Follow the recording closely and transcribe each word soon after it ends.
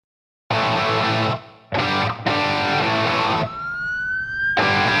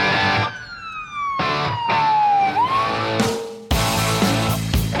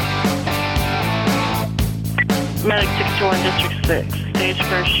6, stage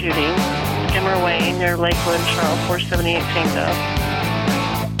first shooting, Skimmer Way near Lakewood, Charles 478 Tango.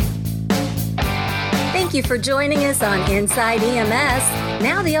 Thank you for joining us on Inside EMS.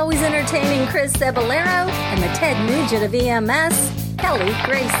 Now the always entertaining Chris Cebollero and the Ted Nugent of EMS, Kelly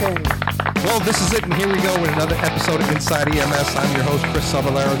Grayson. Well, this is it, and here we go with another episode of Inside EMS. I'm your host, Chris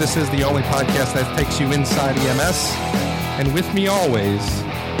Cebollero. This is the only podcast that takes you inside EMS. And with me always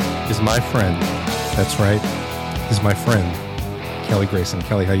is my friend. That's right, is my friend, Kelly Grayson.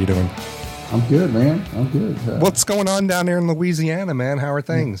 Kelly, how you doing? I'm good, man. I'm good. What's going on down there in Louisiana, man? How are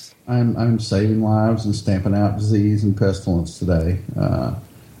things? I'm saving lives and stamping out disease and pestilence today.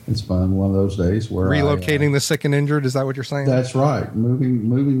 It's been one of those days where relocating the sick and injured. Is that what you're saying? That's right.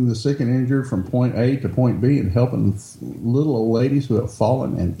 Moving the sick and injured from point A to point B and helping little old ladies who have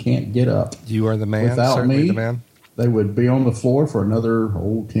fallen and can't get up. You are the man. Without certainly me, the man. They would be on the floor for another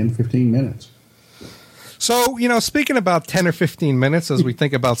 10, 15 minutes. So, speaking about 10 or 15 minutes as we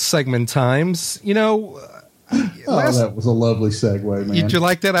think about segment times, that was a lovely segue, man. Did you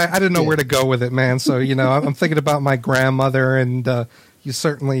like that? I didn't know where to go with it, man. So, I'm thinking about my grandmother, and you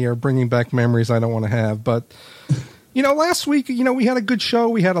certainly are bringing back memories I don't want to have. But, last week, we had a good show.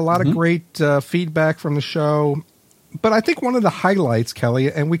 We had a lot of great feedback from the show. But I think one of the highlights,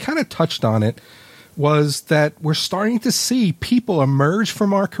 Kelly, and we kind of touched on it, was that we're starting to see people emerge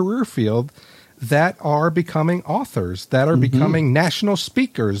from our career field that are becoming authors, that are becoming national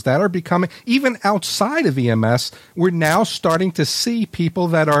speakers, that are becoming, even outside of EMS, we're now starting to see people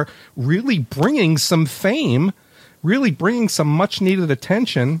that are really bringing some fame, really bringing some much needed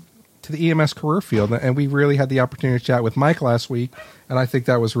attention to the EMS career field. And we really had the opportunity to chat with Mike last week, and I think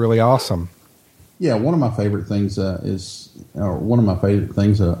that was really awesome. Yeah, one of my favorite things about our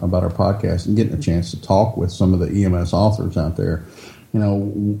podcast and getting a chance to talk with some of the EMS authors out there.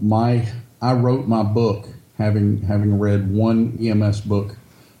 I wrote my book having read one EMS book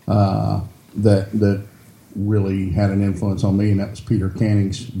that really had an influence on me, and that was Peter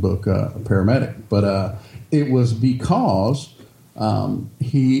Canning's book, Paramedic. But it was because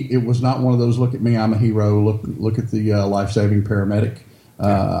it was not one of those "look at me, I'm a hero, look at the life-saving paramedic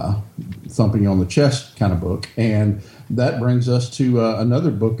thumping on the chest" kind of book. And that brings us to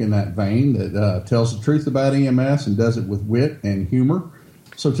another book in that vein that tells the truth about EMS and does it with wit and humor.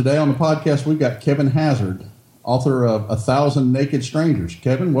 So today on the podcast, we've got Kevin Hazard, author of 1,000 Naked Strangers.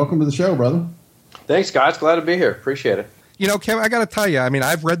 Kevin, welcome to the show, brother. Thanks, guys. Glad to be here. Appreciate it. Kevin, I got to tell you,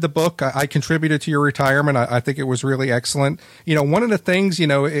 I've read the book. I contributed to your retirement. I think it was really excellent. One of the things,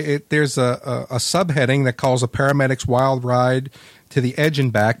 there's a subheading that calls A Paramedic's Wild Ride to the Edge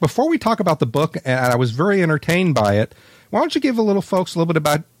and Back. Before we talk about the book, and I was very entertained by it, why don't you give folks a little bit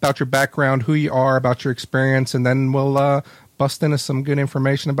about your background, who you are, about your experience, and then we'll bust into some good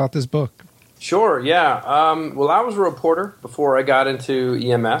information about this book. Sure, yeah. Well, I was a reporter before I got into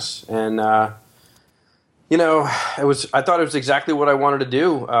EMS, and I thought it was exactly what I wanted to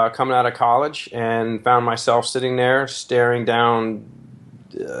do coming out of college, and found myself sitting there staring down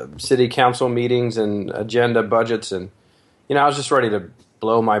city council meetings and agenda budgets, and I was just ready to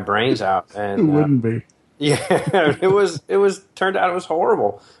blow my brains out. And Who wouldn't be? Yeah, it was turned out it was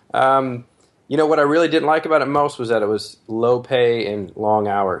horrible. What I really didn't like about it most was that it was low pay and long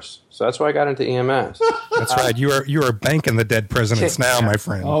hours. So that's why I got into EMS. That's right. You are banking the dead presidents now, my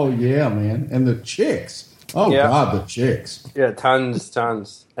friend. Oh yeah, man. And the chicks. Oh yeah. God, the chicks. Yeah, tons.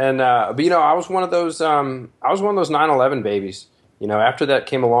 And but I was one of those 9/11 babies. After that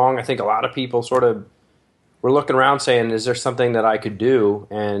came along, I think a lot of people sort of were looking around saying, is there something that I could do?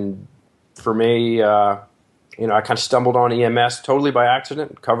 And for me, I kind of stumbled on EMS totally by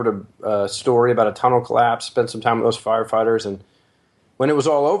accident, covered a story about a tunnel collapse, spent some time with those firefighters, and when it was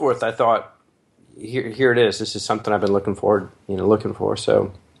all over with, I thought, here it is. This is something I've been looking for.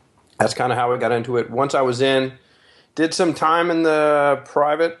 So that's kind of how I got into it. Once I was in, did some time in the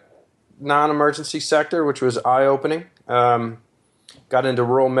private non-emergency sector, which was eye-opening. Got into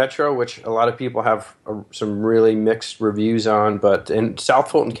rural metro, which a lot of people have some really mixed reviews on, but in South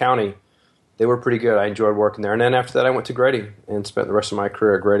Fulton County, they were pretty good. I enjoyed working there. And then after that, I went to Grady and spent the rest of my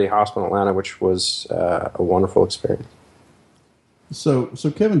career at Grady Hospital in Atlanta, which was a wonderful experience. So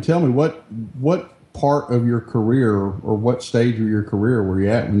Kevin, tell me, what part of your career or what stage of your career were you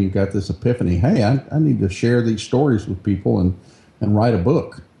at when you got this epiphany? Hey, I need to share these stories with people and write a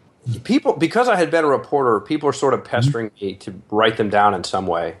book. People, because I had been a reporter, people were sort of pestering me to write them down in some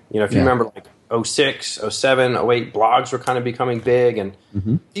way. If you remember, like 06, 07, 08, blogs were kind of becoming big, and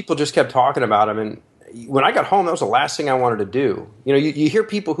people just kept talking about them. And when I got home, that was the last thing I wanted to do. You hear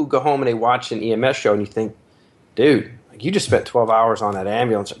people who go home and they watch an EMS show, and you think, dude, you just spent 12 hours on that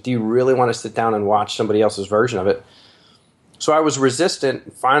ambulance. Do you really want to sit down and watch somebody else's version of it? So I was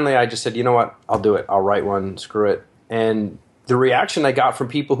resistant. Finally, I just said, you know what? I'll do it. I'll write one. Screw it. And the reaction I got from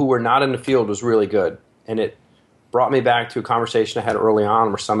people who were not in the field was really good. And it brought me back to a conversation I had early on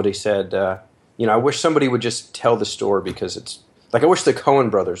where somebody said, I wish somebody would just tell the story because it's like I wish the Coen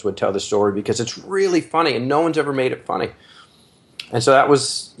brothers would tell the story because it's really funny and no one's ever made it funny. And so that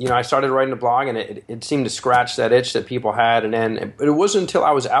was, I started writing a blog and it seemed to scratch that itch that people had. And then it wasn't until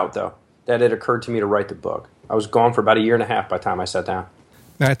I was out, though, that it occurred to me to write the book. I was gone for about 1.5 years by the time I sat down.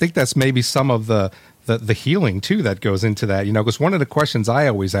 Now, I think that's maybe some of the healing, too, that goes into that. Because one of the questions I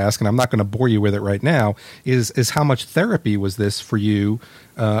always ask, and I'm not going to bore you with it right now, is how much therapy was this for you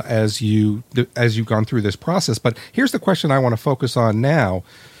as you've gone through this process? But here's the question I want to focus on now.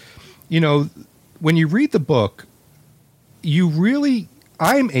 When you read the book,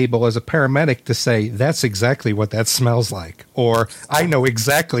 I'm able as a paramedic to say, that's exactly what that smells like, or I know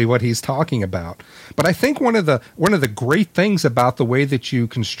exactly what he's talking about. But I think one of the great things about the way that you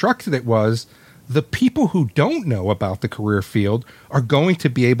constructed it was the people who don't know about the career field are going to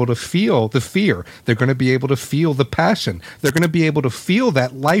be able to feel the fear. They're going to be able to feel the passion. They're going to be able to feel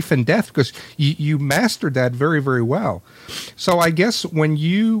that life and death because you mastered that very, very well. So I guess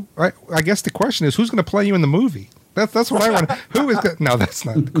I guess the question is, who's going to play you in the movie? That's what I want. Who is going? No, that's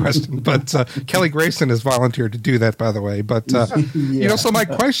not the question. But Kelly Grayson has volunteered to do that, by the way. But so my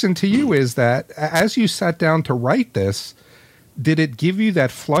question to you is that as you sat down to write this, did it give you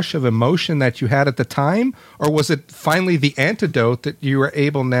that flush of emotion that you had at the time, or was it finally the antidote that you were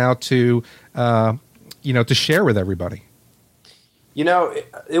able now to, to share with everybody?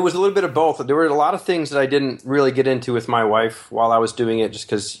 It was a little bit of both. There were a lot of things that I didn't really get into with my wife while I was doing it, just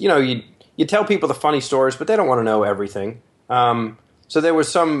because you tell people the funny stories, but they don't want to know everything. So there was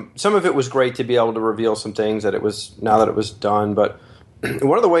some of it was great to be able to reveal some things now that it was done. But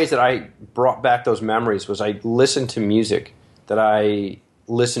one of the ways that I brought back those memories was I listened to music that I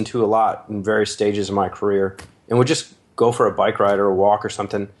listened to a lot in various stages of my career, and would just go for a bike ride or a walk or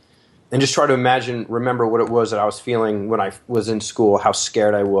something, and just try to remember what it was that I was feeling when I was in school, how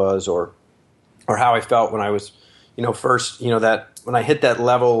scared I was, or how I felt when I was, first, that when I hit that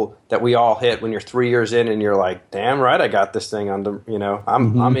level that we all hit when you're 3 years in and you're like, damn right, I got this thing under,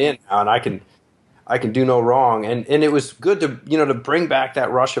 I'm in now and I can do no wrong. And it was good to, to bring back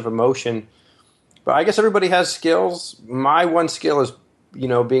that rush of emotion. But I guess everybody has skills. My one skill is,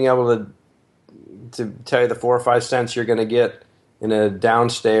 being able to tell you the 4 or 5 cents you're going to get in a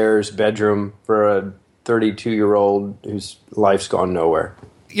downstairs bedroom for a 32-year-old whose life's gone nowhere.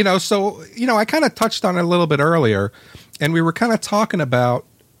 I kind of touched on it a little bit earlier, and we were kind of talking about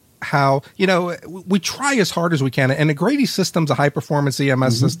how, we try as hard as we can. And the Grady system's a high-performance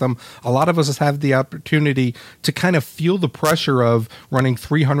EMS system. A lot of us have the opportunity to kind of feel the pressure of running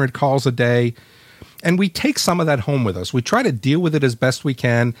 300 calls a day. And we take some of that home with us. We try to deal with it as best we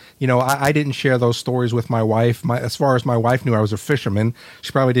can. I didn't share those stories with my wife. As far as my wife knew, I was a fisherman.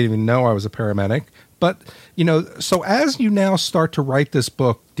 She probably didn't even know I was a paramedic. But, so as you now start to write this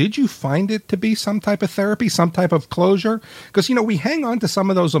book, did you find it to be some type of therapy, some type of closure? Because, we hang on to some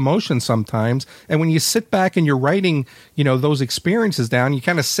of those emotions sometimes. And when you sit back and you're writing, those experiences down, you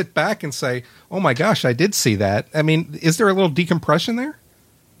kind of sit back and say, oh, my gosh, I did see that. I mean, is there a little decompression there?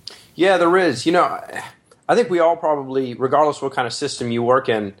 Yeah, there is. I think we all probably, regardless of what kind of system you work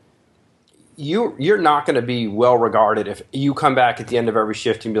in, you're not going to be well regarded if you come back at the end of every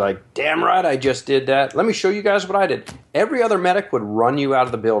shift and be like, damn right, I just did that. Let me show you guys what I did. Every other medic would run you out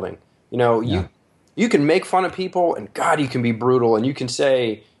of the building. You can make fun of people, and God, you can be brutal, and you can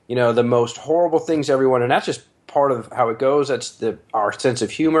say, the most horrible things to everyone, and that's just part of how it goes. That's our sense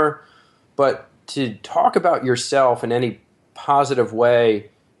of humor. But to talk about yourself in any positive way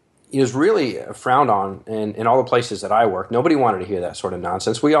is really frowned on in all the places that I work. Nobody wanted to hear that sort of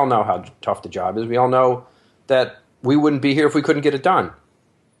nonsense. We all know how tough the job is. We all know that we wouldn't be here if we couldn't get it done.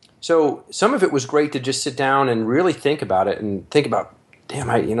 So some of it was great to just sit down and really think about it and think about, damn,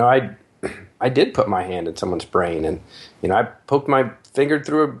 I did put my hand in someone's brain, and I poked my finger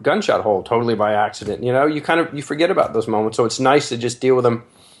through a gunshot hole totally by accident. You forget about those moments. So it's nice to just deal with them.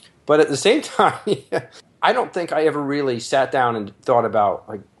 But at the same time, I don't think I ever really sat down and thought about,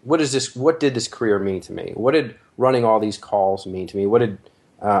 like, what did this career mean to me? What did running all these calls mean to me? What did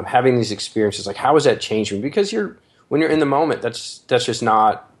having these experiences, like, how has that changed me? Because when you're in the moment, that's just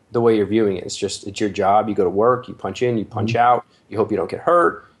not the way you're viewing it. It's your job. You go to work, you punch in, you punch out, you hope you don't get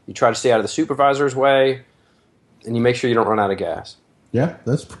hurt, you try to stay out of the supervisor's way, and you make sure you don't run out of gas. Yeah,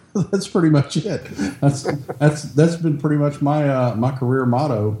 that's pretty much it. That's been pretty much my career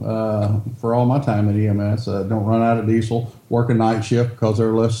motto for all my time at EMS. Don't run out of diesel. Work a night shift because there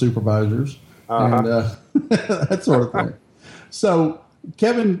are less supervisors, and that sort of thing. So,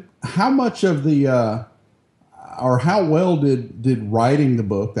 Kevin, how much of the or how well did writing the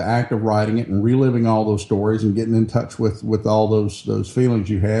book, the act of writing it and reliving all those stories and getting in touch with all those feelings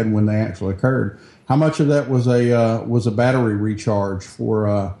you had when they actually occurred, how much of that was a battery recharge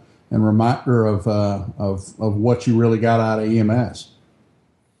for and reminder of what you really got out of EMS?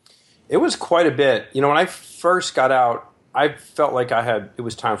 It was quite a bit. When I first got out, I felt like it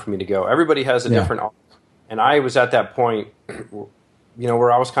was time for me to go. Everybody has a different arc, and I was at that point,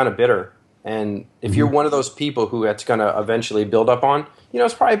 where I was kind of bitter. And if you're one of those people who it's going to eventually build up on,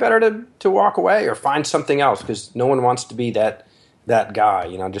 it's probably better to walk away or find something else, because no one wants to be that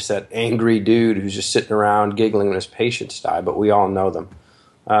guy, just that angry dude who's just sitting around giggling when his patients die, but we all know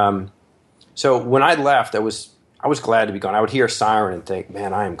them. So when I left, I was glad to be gone. I would hear a siren and think,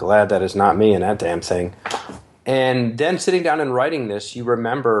 man, I am glad that is not me in that damn thing. And then sitting down and writing this, you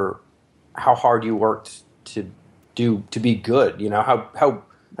remember how hard you worked to be good. How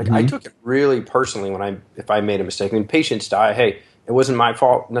I took it really personally if I made a mistake. I mean, patients die. Hey, it wasn't my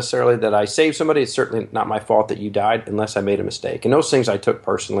fault necessarily that I saved somebody. It's certainly not my fault that you died unless I made a mistake. And those things I took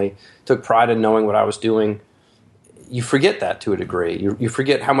personally, took pride in knowing what I was doing. You forget that to a degree. You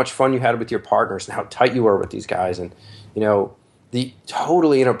forget how much fun you had with your partners and how tight you were with these guys, and the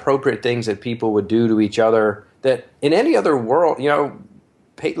totally inappropriate things that people would do to each other that in any other world,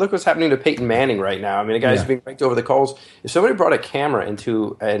 look what's happening to Peyton Manning right now. I mean, the guy's being raked over the coals. If somebody brought a camera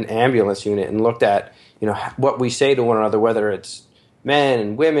into an ambulance unit and looked at what we say to one another, whether it's men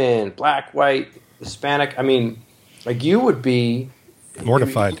and women, black, white, Hispanic, I mean, you would be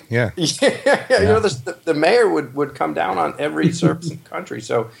mortified. Yeah. The mayor would come down on every surface in the country.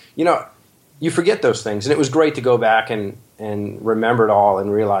 So, you forget those things. And it was great to go back and remember it all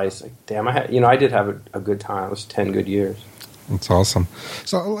and realize, damn, I did have a good time. It was 10 good years. That's awesome.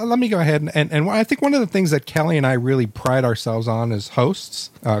 So let me go ahead and I think one of the things that Kelly and I really pride ourselves on as hosts,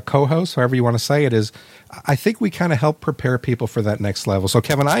 co-hosts, however you want to say it, is I think we kind of help prepare people for that next level. So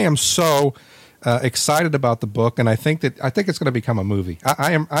Kevin, I am so excited about the book, and I think it's going to become a movie.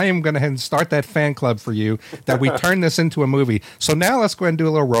 I am going to head and start that fan club for you, that we turn this into a movie. So now let's go ahead and do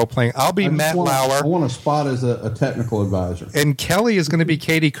a little role playing. I'll be Matt Lauer. I want a spot as a technical advisor, and Kelly is going to be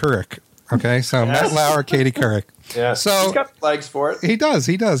Katie Couric. Okay, so Matt Lauer, Katie Couric. Yeah, so he's got legs for it. He does.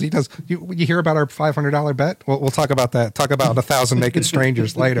 You hear about our $500 bet? We'll talk about that. Talk about 1,000 naked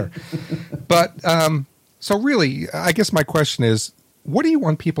strangers later. But so really, I guess my question is, what do you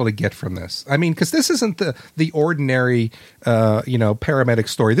want people to get from this? I mean, because this isn't the ordinary, paramedic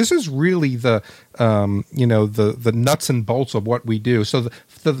story. This is really the nuts and bolts of what we do. So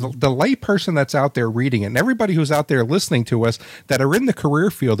the lay person that's out there reading it, and everybody who's out there listening to us that are in the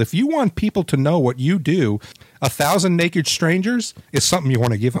career field, if you want people to know what you do, 1,000 naked strangers is something you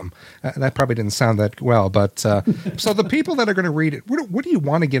want to give them. That probably didn't sound that well, but so the people that are going to read it, what do you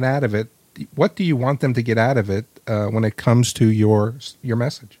want to get out of it? What do you want them to get out of it when it comes to your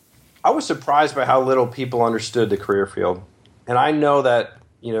message? I was surprised by how little people understood the career field. And I know that,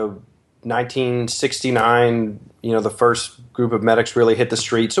 1969, the first group of medics really hit the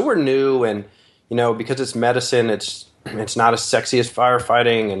street. So we're new, and, because it's medicine, it's not as sexy as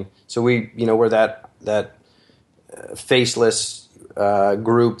firefighting. And so we're that faceless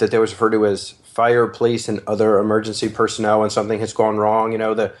group that they was referred to as fire, police, and other emergency personnel when something has gone wrong.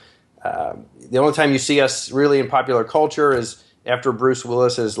 The only time you see us really in popular culture is after Bruce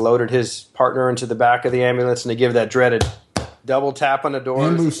Willis has loaded his partner into the back of the ambulance and they give that dreaded double tap on the door.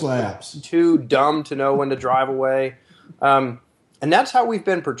 Bamboo slaps. Too dumb to know when to drive away. And that's how we've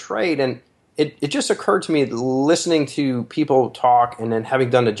been portrayed. And it just occurred to me, listening to people talk and then having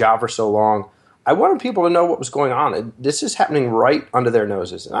done the job for so long, I wanted people to know what was going on. This is happening right under their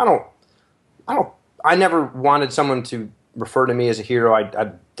noses. And I never wanted someone to refer to me as a hero.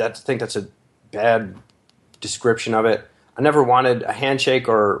 I think that's a bad description of it. I never wanted a handshake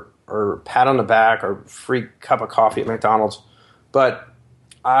or pat on the back or free cup of coffee at McDonald's, but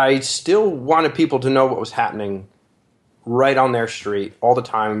I still wanted people to know what was happening right on their street all the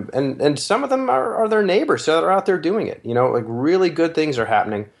time. And some of them are their neighbors, so they're out there doing it. Really good things are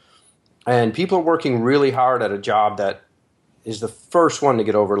happening, and people are working really hard at a job that is the first one to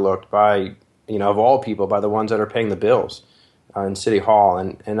get overlooked by, of all people, by the ones that are paying the bills in City Hall.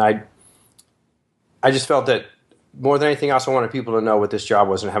 And I just felt that more than anything else, I wanted people to know what this job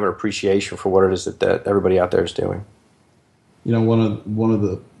was and have an appreciation for what it is that everybody out there is doing. One of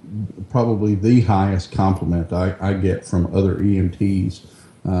the probably the highest compliment I get from other EMTs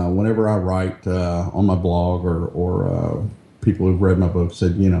whenever I write on my blog or people who've read my book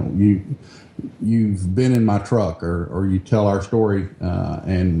said, you've been in my truck or you tell our story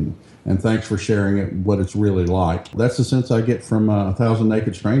and and thanks for sharing it, what it's really like. That's the sense I get from 1,000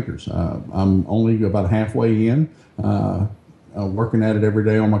 Naked Strangers. I'm only about halfway in, working at it every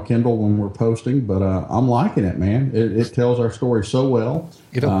day on my Kindle when we're posting, but I'm liking it, man. It tells our story so well.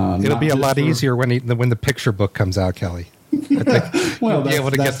 It'll be a lot easier when the picture book comes out, Kelly. I think you'll be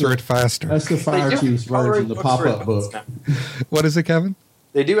able to get through it faster. That's the Fire Chief's version, the pop-up book. What is it, Kevin?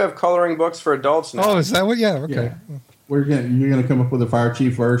 They do have coloring books for adults now. Oh, is that what? Yeah, okay. Yeah. You're going to come up with a Fire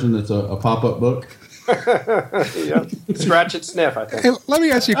Chief version that's a pop-up book? Yeah. Scratch and sniff, I think. Hey, let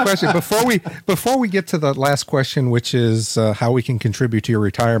me ask you a question before we get to the last question, which is how we can contribute to your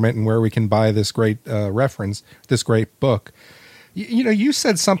retirement and where we can buy this great this great book. You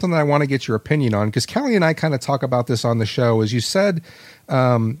said something that I want to get your opinion on, because Kelly and I kind of talk about this on the show. As you said,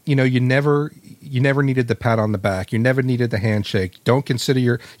 you never needed the pat on the back, you never needed the handshake. You don't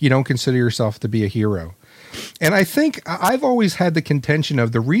consider yourself to be a hero. And I think I've always had the contention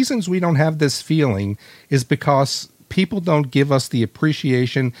of the reasons we don't have this feeling is because people don't give us the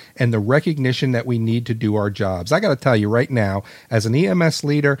appreciation and the recognition that we need to do our jobs. I got to tell you right now, as an EMS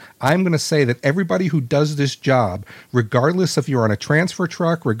leader, I'm going to say that everybody who does this job, regardless if you're on a transfer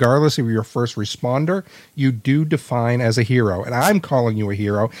truck, regardless if you're a first responder, you do define as a hero. And I'm calling you a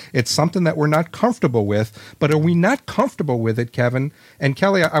hero. It's something that we're not comfortable with. But are we not comfortable with it, Kevin? And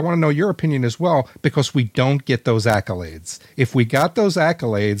Kelly, I want to know your opinion as well, because we don't get those accolades. If we got those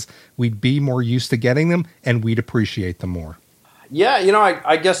accolades, we'd be more used to getting them and we'd appreciate them more. Yeah,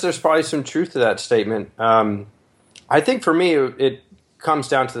 I guess there's probably some truth to that statement. I think for me, it comes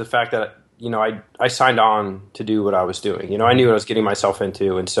down to the fact that, I signed on to do what I was doing. I knew what I was getting myself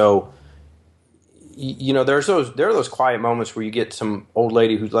into. And so, there are those quiet moments where you get some old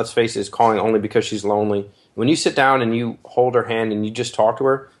lady who, let's face it, is calling only because she's lonely. When you sit down and you hold her hand and you just talk to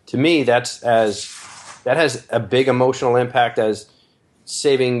her, to me, that has a big emotional impact as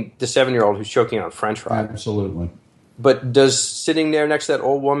saving the 7-year-old who's choking on French fries. Absolutely. But does sitting there next to that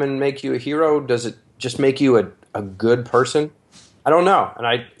old woman make you a hero? Does it just make you a good person? I don't know.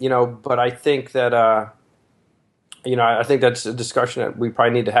 And but I think that, I think that's a discussion that we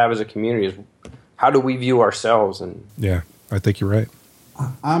probably need to have as a community is how do we view ourselves? And yeah, I think you're right.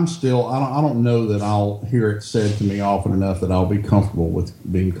 I don't know that I'll hear it said to me often enough that I'll be comfortable with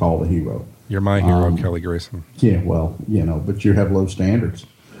being called a hero. You're my hero, Kelly Grayson. Yeah, well, but you have low standards.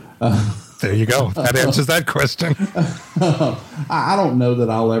 There you go. That answers that question. I don't know that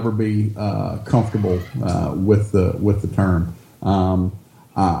I'll ever be comfortable with the term.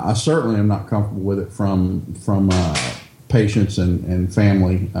 I certainly am not comfortable with it from patients and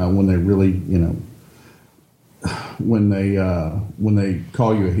family when they really, when they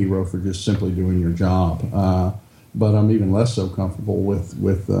call you a hero for just simply doing your job. But I'm even less so comfortable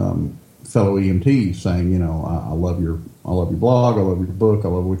with fellow EMTs saying, I love your blog, I love your book, I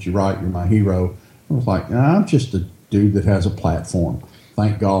love what you write, you're my hero. I was like, I'm just a dude that has a platform.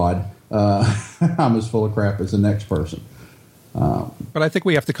 Thank God. I'm as full of crap as the next person. But I think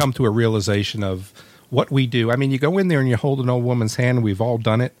we have to come to a realization of what we do. I mean, you go in there and you hold an old woman's hand, and we've all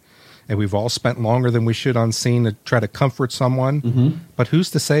done it. And we've all spent longer than we should on scene to try to comfort someone. Mm-hmm. But who's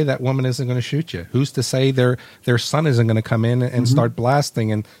to say that woman isn't going to shoot you? Who's to say their son isn't going to come in and start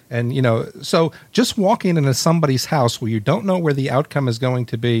blasting? And so just walking into somebody's house where you don't know where the outcome is going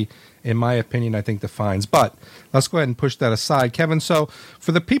to be, in my opinion, I think defines. But let's go ahead and push that aside. Kevin, so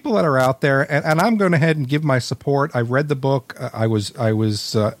for the people that are out there, and I'm going ahead and give my support. I've read the book. I was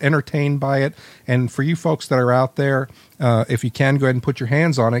entertained by it. And for you folks that are out there, if you can, go ahead and put your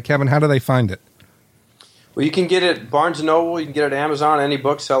hands on it. Kevin, how do they find it? Well, you can get it at Barnes & Noble. You can get it at Amazon, any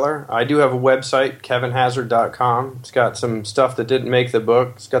bookseller. I do have a website, kevinhazard.com. It's got some stuff that didn't make the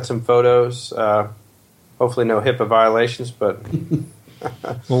book. It's got some photos. Hopefully no HIPAA violations, but...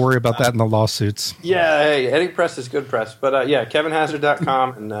 We'll worry about that in the lawsuits. Yeah, hey, any press is good press. But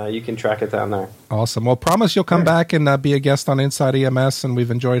kevinhazard.com, and you can track it down there. Awesome. Well, promise you'll come back and be a guest on Inside EMS, and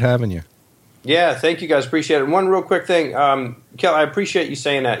we've enjoyed having you. Yeah, thank you guys. Appreciate it. And one real quick thing. Kelly, I appreciate you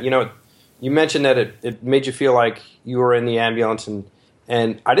saying that. You mentioned that it made you feel like you were in the ambulance,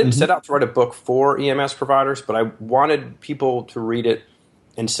 and I didn't set out to write a book for EMS providers, but I wanted people to read it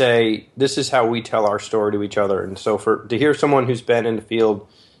and say, this is how we tell our story to each other. And so to hear someone who's been in the field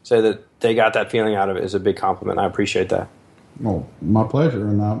say that they got that feeling out of it is a big compliment. I appreciate that. Well, my pleasure.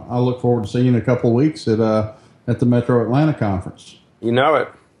 And I look forward to seeing you in a couple of weeks at the Metro Atlanta conference. You know it.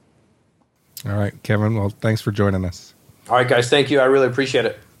 All right, Kevin. Well, thanks for joining us. All right, guys. Thank you. I really appreciate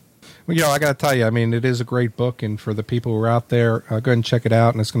it. Well, I got to tell you, I mean, it is a great book, and for the people who are out there, go ahead and check it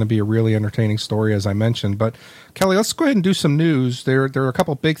out, and it's going to be a really entertaining story, as I mentioned. But, Kelly, let's go ahead and do some news. There are a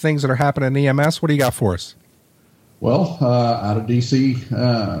couple big things that are happening in EMS. What do you got for us? Well, out of D.C.,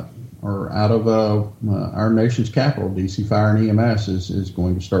 or out of our nation's capital, DC Fire and EMS is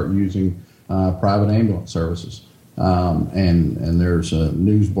going to start using private ambulance services. And there's a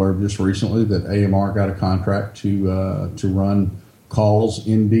news blurb just recently that AMR got a contract to run calls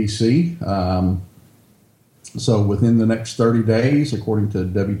in DC. So within the next 30 days, according to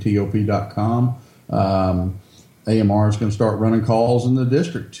WTOP.com, AMR is going to start running calls in the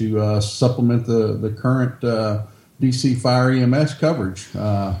district to supplement the current DC Fire EMS coverage.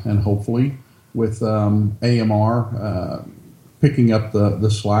 And hopefully with AMR picking up the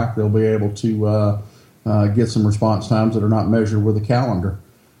slack, they'll be able to get some response times that are not measured with a calendar.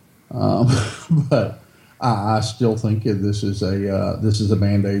 But I still think this is a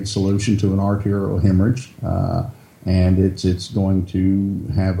Band-Aid solution to an arterial hemorrhage, and it's going to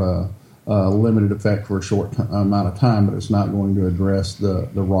have a limited effect for a short amount of time, but it's not going to address the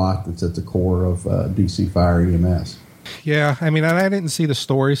rot that's at the core of DC Fire EMS. Yeah, I mean, I didn't see the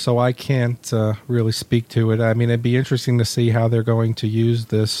story, so I can't really speak to it. I mean, it'd be interesting to see how they're going to use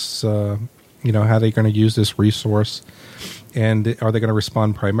this, how they're going to use this resource. And are they going to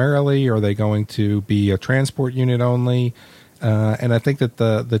respond primarily? Or are they going to be a transport unit only? And I think that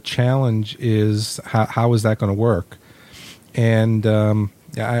the challenge is how is that going to work? And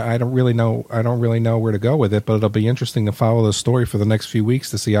I don't really know. I don't really know where to go with it. But it'll be interesting to follow the story for the next few weeks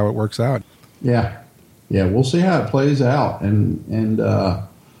to see how it works out. Yeah, we'll see how it plays out. And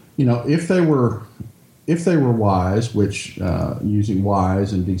if they were wise, which using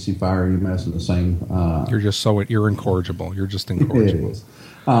wise and DC Fire EMS in the same, you're incorrigible. You're just incorrigible. It is.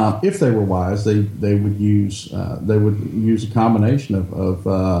 If they were wise, they would use a combination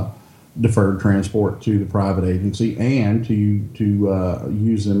of deferred transport to the private agency and to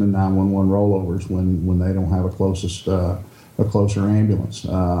use them in 911 rollovers when they don't have a closer ambulance.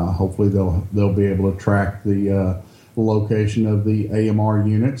 Hopefully they'll be able to track the location of the AMR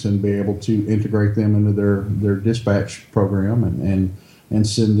units and be able to integrate them into their dispatch program and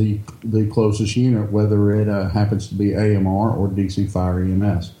send the closest unit, whether it happens to be AMR or DC Fire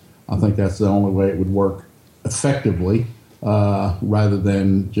EMS. I think that's the only way it would work effectively, rather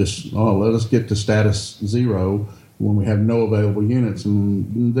than just, let us get to status 0 when we have no available units,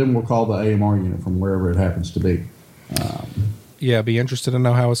 and then we'll call the AMR unit from wherever it happens to be. Yeah, be interested to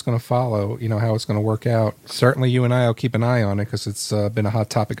know how it's going to follow, how it's going to work out. Certainly you and I will keep an eye on it because it's been a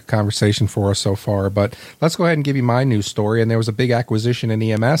hot topic of conversation for us so far. But let's go ahead and give you my news story. And there was a big acquisition in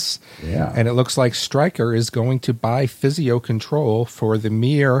EMS. Yeah. And it looks like Stryker is going to buy Physio Control for the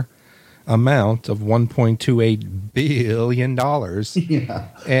mere amount of $1.28 billion. Yeah.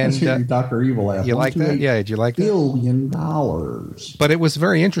 And that's Dr. Evil asked. You like that? Yeah, did you like that? $1 billion. But it was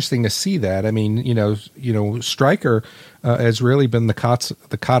very interesting to see that. I mean, Stryker has really been the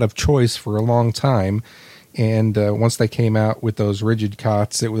cot of choice for a long time. And once they came out with those rigid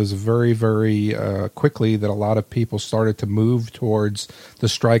cots, it was very, very quickly that a lot of people started to move towards the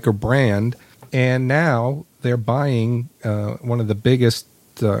Stryker brand. And now they're buying one of the biggest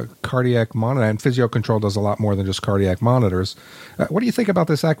cardiac monitor, and Physio Control does a lot more than just cardiac monitors. What do you think about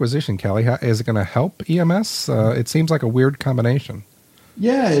this acquisition, Kelly? Is it going to help EMS? It seems like a weird combination.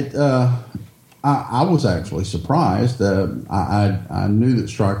 Yeah, I was actually surprised. I knew that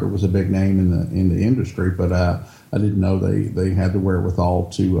Stryker was a big name in the industry, but I didn't know they had the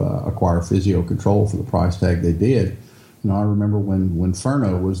wherewithal to acquire Physio Control for the price tag they did. I remember when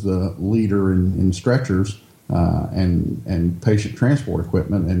Furno was the leader in stretchers and patient transport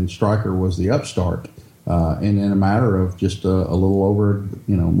equipment, and Stryker was the upstart. And in a matter of just a little over,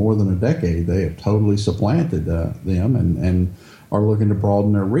 more than a decade, they have totally supplanted them and are looking to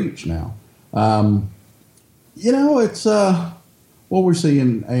broaden their reach now. It's what we're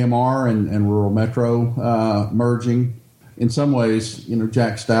seeing AMR and rural metro merging. In some ways,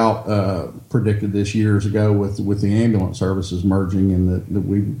 Jack Stout predicted this years ago with the ambulance services merging, and that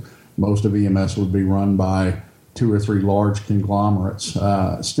most of EMS would be run by 2 or 3 large conglomerates.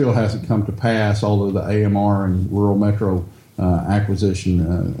 Still hasn't come to pass, although the AMR and rural metro acquisition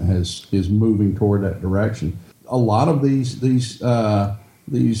is moving toward that direction. A lot of these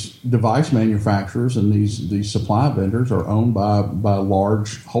device manufacturers and these supply vendors are owned by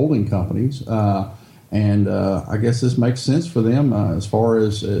large holding companies, and I guess this makes sense for them as far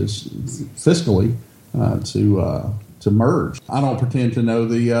as fiscally to merge. I don't pretend to know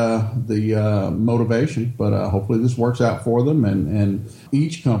the motivation, but hopefully this works out for them, and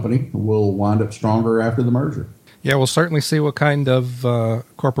each company will wind up stronger after the merger. Yeah, we'll certainly see what kind of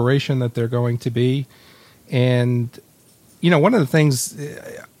corporation that they're going to be. And, one of the things,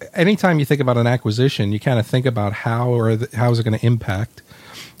 anytime you think about an acquisition, you kind of think about how is it going to impact.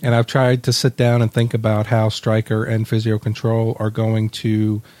 And I've tried to sit down and think about how Stryker and Physio Control are going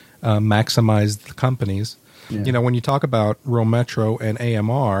to maximize the companies. Yeah. When you talk about Rural Metro and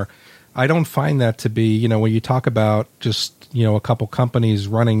AMR, I don't find that to be, when you talk about just, a couple companies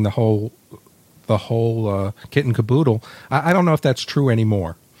running the whole kit and caboodle, I don't know if that's true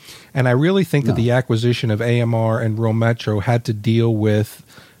anymore. And I really think that the acquisition of AMR and Rural Metro had to deal with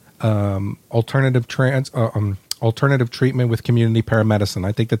alternative treatment with community paramedicine.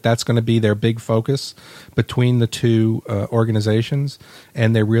 I think that that's going to be their big focus between the two organizations,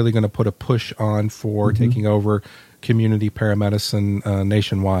 and they're really going to put a push on for taking over community paramedicine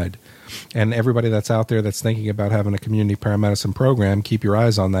nationwide. And everybody that's out there that's thinking about having a community paramedicine program, keep your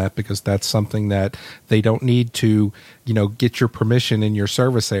eyes on that, because that's something that they don't need to, get your permission in your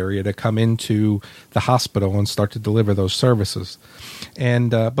service area to come into the hospital and start to deliver those services.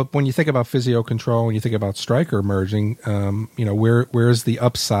 And but when you think about physio control, when you think about Stryker emerging, where's the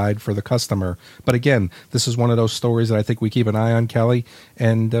upside for the customer? But again, this is one of those stories that I think we keep an eye on, Kelly,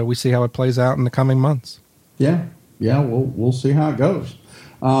 and we see how it plays out in the coming months. Yeah, we'll see how it goes.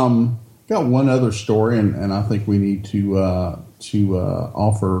 Got one other story, and I think we need to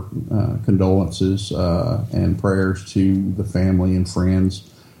offer condolences and prayers to the family and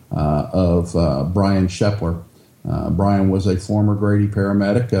friends of Brian Shepler. Brian was a former Grady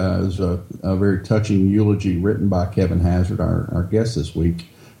paramedic. It was a very touching eulogy written by Kevin Hazard, our guest this week,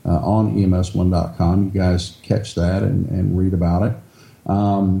 on EMS1.com. You guys catch that and read about it.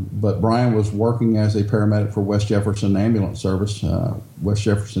 But Brian was working as a paramedic for West Jefferson Ambulance Service, West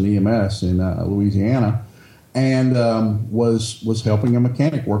Jefferson EMS in Louisiana, and was helping a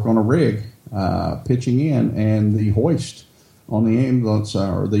mechanic work on a rig, pitching in, and the hoist on the ambulance,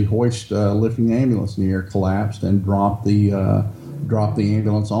 or the hoist lifting the ambulance in the air, collapsed and dropped the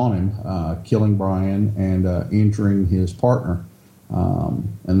ambulance on him, killing Brian and injuring his partner.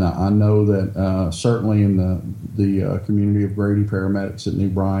 And I know that certainly in the community of Grady paramedics that knew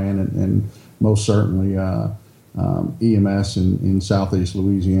Brian, and most certainly EMS in Southeast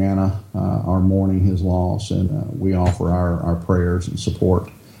Louisiana are mourning his loss, and we offer our prayers and support.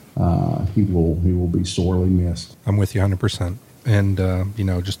 He will be sorely missed. I'm with you 100%. And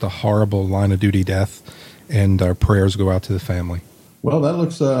just a horrible line of duty death, and our prayers go out to the family. Well, that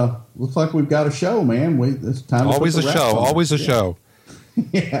looks like we've got a show, man. It's time. Always a show. Always a show.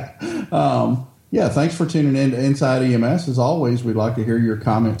 Yeah. Thanks for tuning in to Inside EMS. As always, we'd like to hear your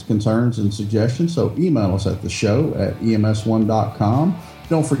comments, concerns, and suggestions. So email us at the show at EMS1.com.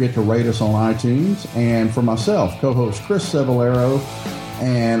 Don't forget to rate us on iTunes. And for myself, co-host Chris Ceballero,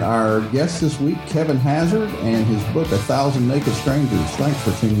 and our guest this week, Kevin Hazard, and his book, 1,000 Naked Strangers. Thanks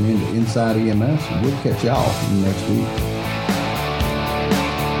for tuning in to Inside EMS, and we'll catch y'all next week.